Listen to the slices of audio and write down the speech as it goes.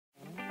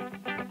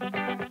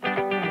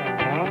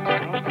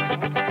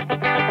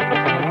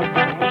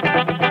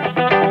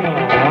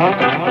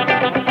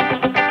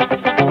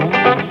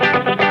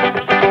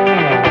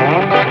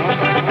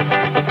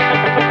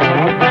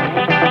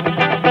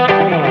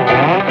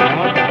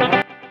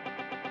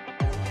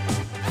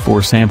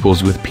4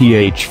 samples with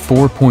pH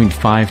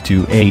 4.5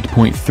 to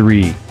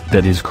 8.3,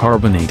 that is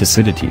carbonate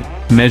acidity.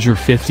 Measure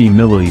 50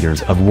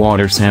 milliliters of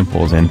water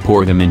samples and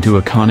pour them into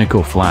a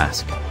conical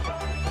flask.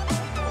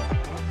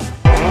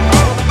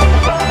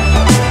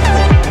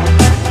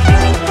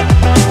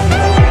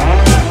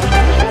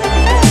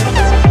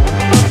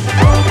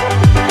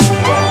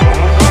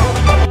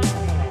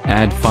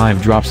 Add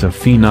 5 drops of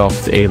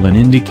phenolphthalein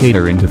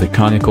indicator into the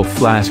conical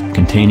flask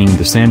containing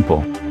the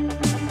sample.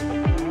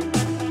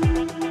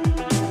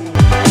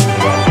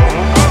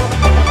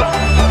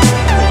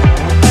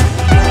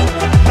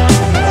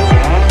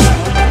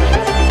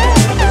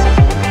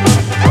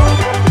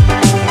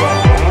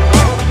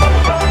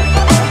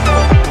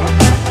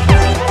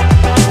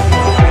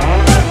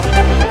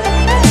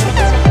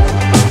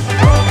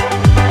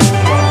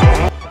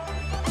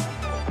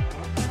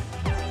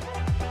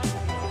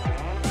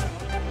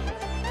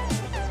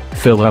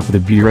 Fill up the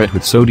burette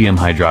with sodium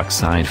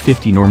hydroxide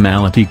 50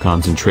 normality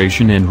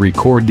concentration and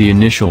record the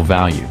initial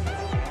value.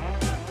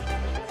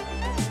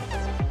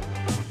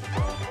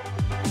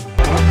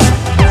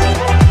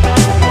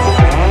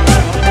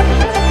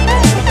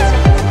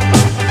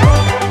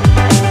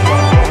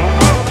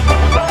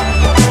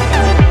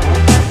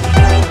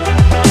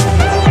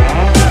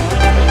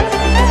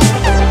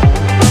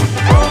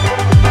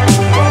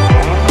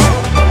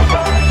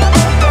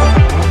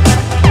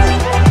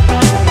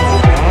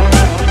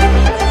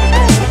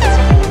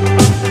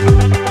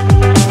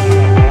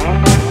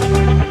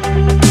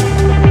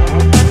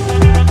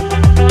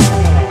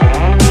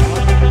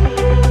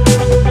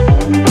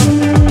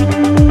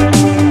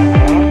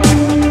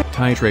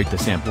 Titrate the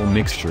sample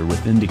mixture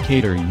with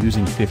indicator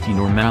using 50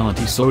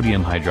 normality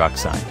sodium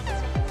hydroxide.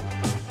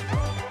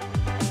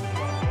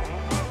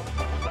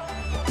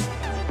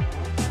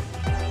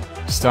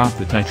 Stop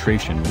the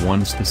titration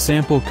once the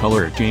sample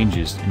color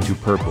changes into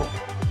purple.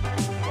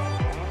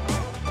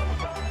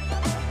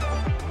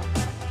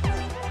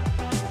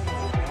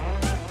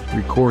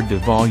 Record the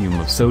volume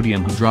of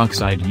sodium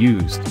hydroxide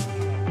used.